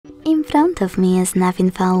In front of me is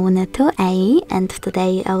Nothing Phone 2A, and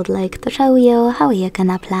today I would like to show you how you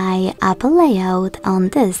can apply Apple layout on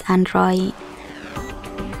this Android.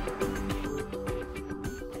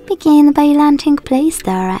 Begin by launching Play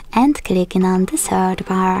Store and clicking on the search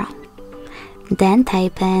bar. Then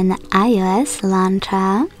type in iOS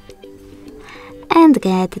Launcher and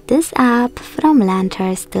get this app from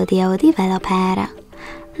Launcher Studio Developer,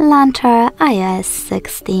 Launcher iOS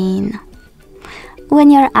 16. When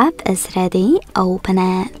your app is ready, open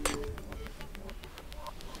it.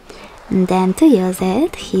 Then to use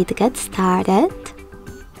it, hit Get Started.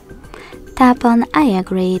 Tap on I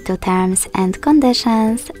agree to terms and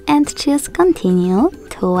conditions and choose Continue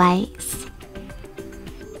twice.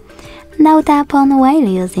 Now tap on While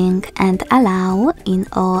using and Allow in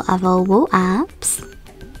all available apps.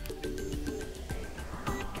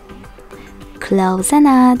 Close and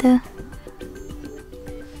add.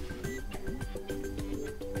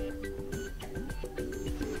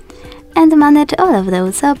 And manage all of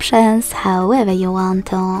those options however you want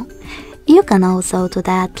to. You can also do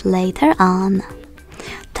that later on.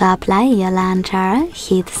 To apply your launcher,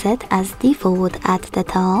 hit Set as Default at the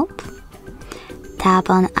top.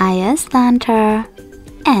 Tap on iOS Launcher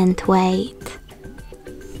and wait.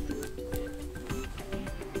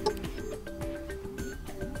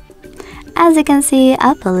 As you can see,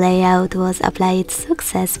 Apple layout was applied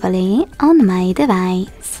successfully on my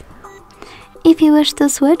device. If you wish to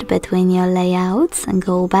switch between your layouts and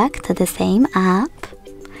go back to the same app,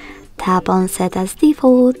 tap on Set as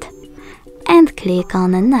Default and click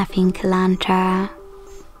on Nothing Launcher.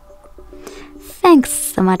 Thanks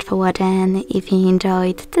so much for watching. If you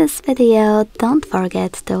enjoyed this video, don't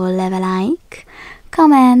forget to leave a like,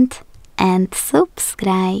 comment and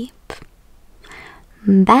subscribe.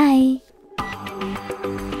 Bye!